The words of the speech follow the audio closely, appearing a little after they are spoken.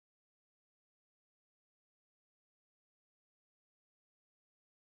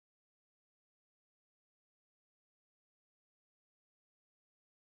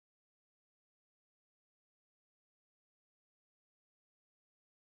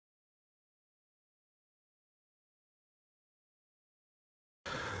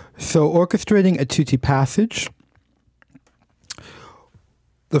So orchestrating a Tutti passage,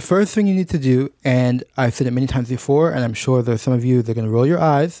 the first thing you need to do, and I've said it many times before, and I'm sure there's some of you that are going to roll your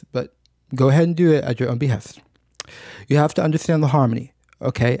eyes, but go ahead and do it at your own behest. You have to understand the harmony,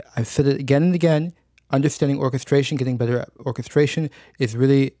 okay? I've said it again and again. Understanding orchestration, getting better at orchestration is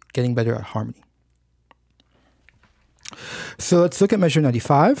really getting better at harmony. So let's look at measure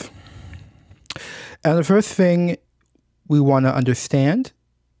 95. And the first thing we want to understand,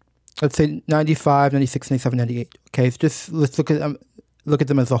 let's say 95, 96, 97, 98. Okay, so just let's look at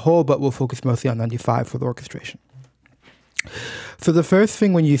them as a whole, but we'll focus mostly on 95 for the orchestration. So the first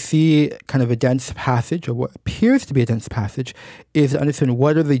thing when you see kind of a dense passage, or what appears to be a dense passage, is to understand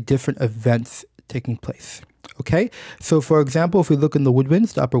what are the different events taking place. Okay, so for example, if we look in the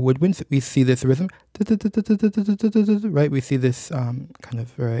woodwinds, the upper woodwinds, we see this rhythm, right? We see this kind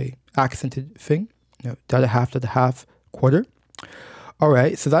of very accented thing, dot a half, quarter. All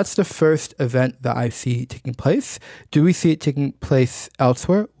right, so that's the first event that I see taking place. Do we see it taking place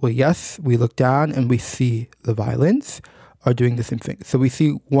elsewhere? Well, yes, we look down and we see the violins are doing the same thing. So we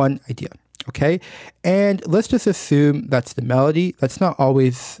see one idea, okay? And let's just assume that's the melody. That's not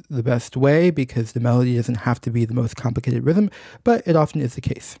always the best way because the melody doesn't have to be the most complicated rhythm, but it often is the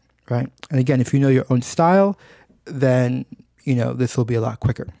case, right? And again, if you know your own style, then, this will be a lot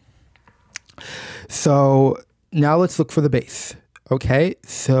quicker. So now let's look for the bass. Okay,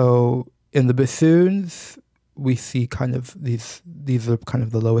 so in the bassoons, we see kind of these are kind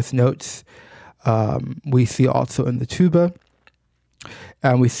of the lowest notes. We see also in the tuba,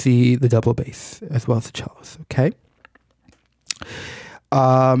 and we see the double bass as well as the cellos, okay?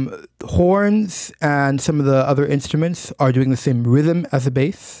 Horns and some of the other instruments are doing the same rhythm as the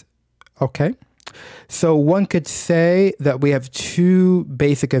bass, okay? So one could say that we have two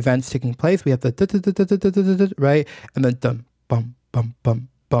basic events taking place. We have the right, and then dum, bum, bum, bum,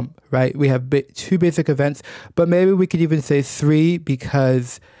 bum, right? We have two basic events, but maybe we could even say three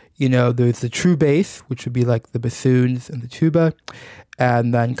because, there's the true bass, which would be like the bassoons and the tuba,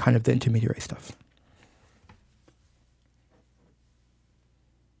 and then kind of the intermediary stuff.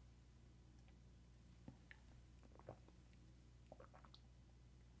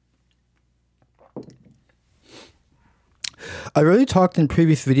 I already talked in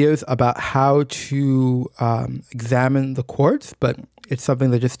previous videos about how to examine the chords, but it's something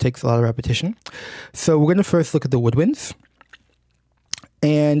that just takes a lot of repetition. So we're going to first look at the woodwinds.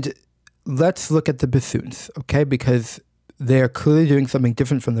 And let's look at the bassoons, okay? Because they're clearly doing something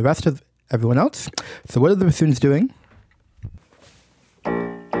different from the rest of everyone else. So what are the bassoons doing?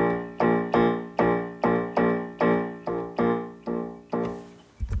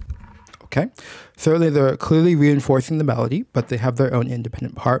 Okay, certainly they're clearly reinforcing the melody, but they have their own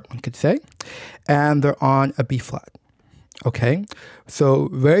independent part, one could say, and they're on a B flat. Okay, so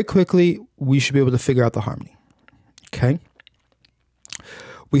very quickly, we should be able to figure out the harmony. Okay,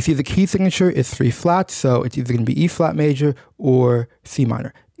 we see the key signature is 3 flats, so it's either going to be E flat major or C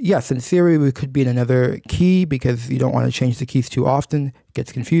minor. Yes, in theory, we could be in another key because you don't want to change the keys too often, it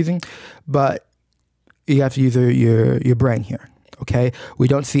gets confusing, but you have to use your brain here. Okay, we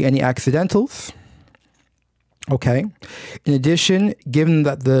don't see any accidentals. Okay, in addition, given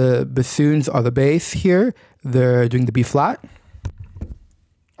that the bassoons are the bass here, they're doing the B flat.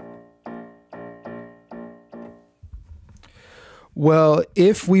 Well,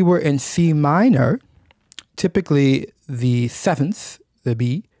 if we were in C minor, typically the sevenths, the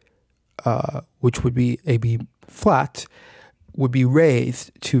B, which would be a B flat, would be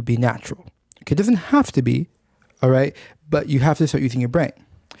raised to B natural. Okay, it doesn't have to be, all right, but you have to start using your brain.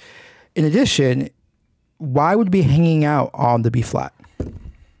 In addition, why would it be hanging out on the B flat?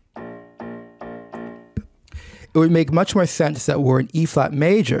 It would make much more sense that we're in E flat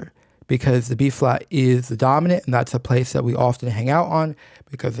major because the B flat is the dominant and that's a place that we often hang out on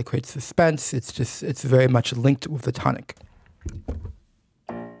because it creates suspense. It's very much linked with the tonic.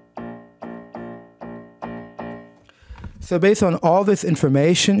 So based on all this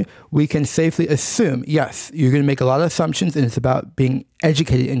information, we can safely assume, yes, you're going to make a lot of assumptions and it's about being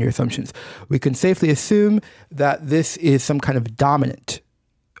educated in your assumptions. We can safely assume that this is some kind of dominant,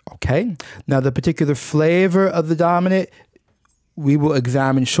 okay? Now the particular flavor of the dominant, we will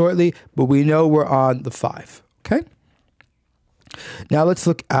examine shortly, but we know we're on the 5, okay? Now let's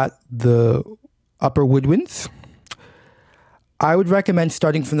look at the upper woodwinds. I would recommend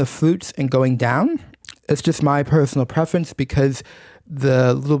starting from the flutes and going down. It's just my personal preference because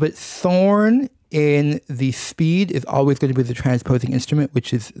the little bit thorn in the speed is always going to be the transposing instrument,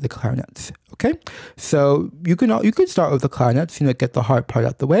 which is the clarinets. Okay, so you could start with the clarinets, get the hard part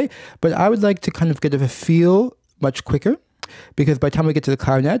out the way. But I would like to kind of get a feel much quicker. because by the time we get to the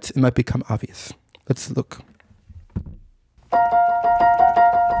clarinets, it might become obvious. Let's look.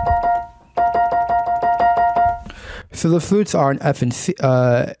 So the flutes are an F and C,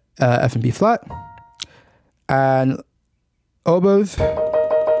 F and B flat, and oboes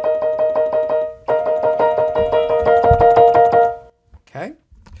okay.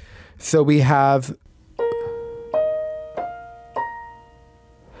 So we have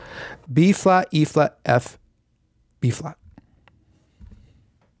B flat, E flat, F, B flat.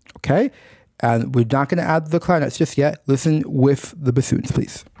 Okay, and we're not going to add the clarinets just yet. Listen with the bassoons,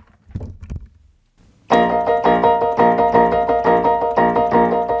 please.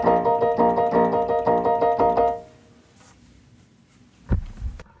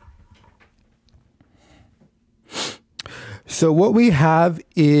 So what we have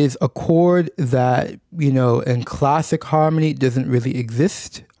is a chord that, you know, in classic harmony doesn't really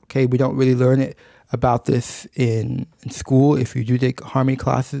exist. Okay, we don't really learn it about this in school if you do take harmony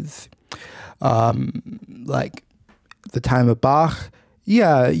classes. Like the time of Bach,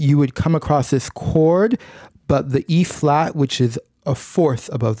 yeah, you would come across this chord, but the E flat, which is a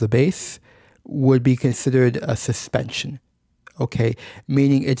fourth above the bass, would be considered a suspension. Okay,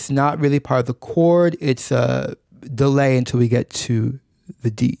 meaning it's not really part of the chord, it's a delay until we get to the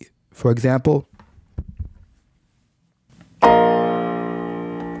D. For example,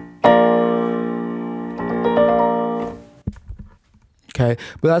 okay,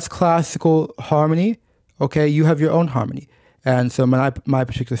 but that's classical harmony. Okay, you have your own harmony, and so my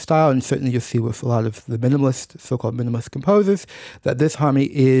particular style, and certainly you'll see with a lot of the minimalist, so-called minimalist composers, that this harmony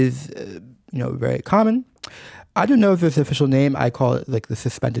is, you know, very common. I don't know if there's an official name. I call it like the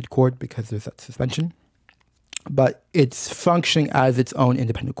suspended chord because there's that suspension. But it's functioning as its own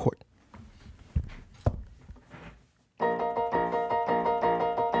independent chord.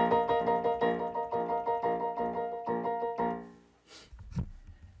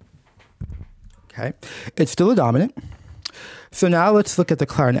 Okay, it's still a dominant. So now let's look at the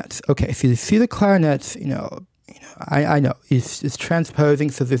clarinets. Okay, so you see the clarinets, I know it's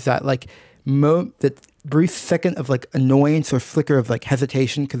transposing, so there's that like that brief second of like annoyance or flicker of like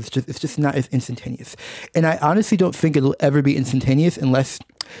hesitation because it's just not as instantaneous. And I honestly don't think it'll ever be instantaneous unless,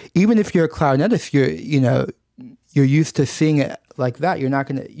 even if you're a clarinetist, you're used to seeing it like that.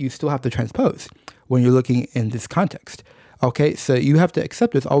 You still have to transpose when you're looking in this context. Okay, so you have to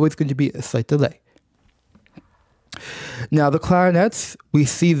accept there's always going to be a slight delay. Now the clarinets, we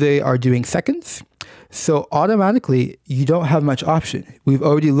see they are doing seconds. So automatically, you don't have much option. We've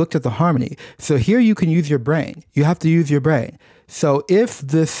already looked at the harmony. So here you can use your brain. You have to use your brain. So if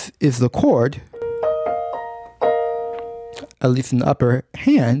this is the chord, at least in the upper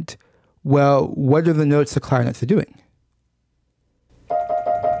hand, well, what are the notes the clarinets are doing?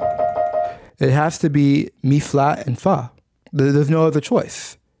 It has to be mi flat and fa. There's no other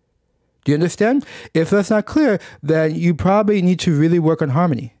choice. Do you understand? If that's not clear, then you probably need to really work on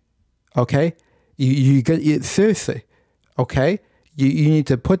harmony. Okay? You get it seriously, okay? You need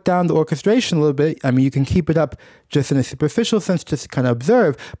to put down the orchestration a little bit. I mean, you can keep it up just in a superficial sense, just to kind of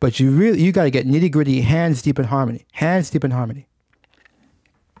observe, but you got to get nitty gritty, hands deep in harmony, hands deep in harmony.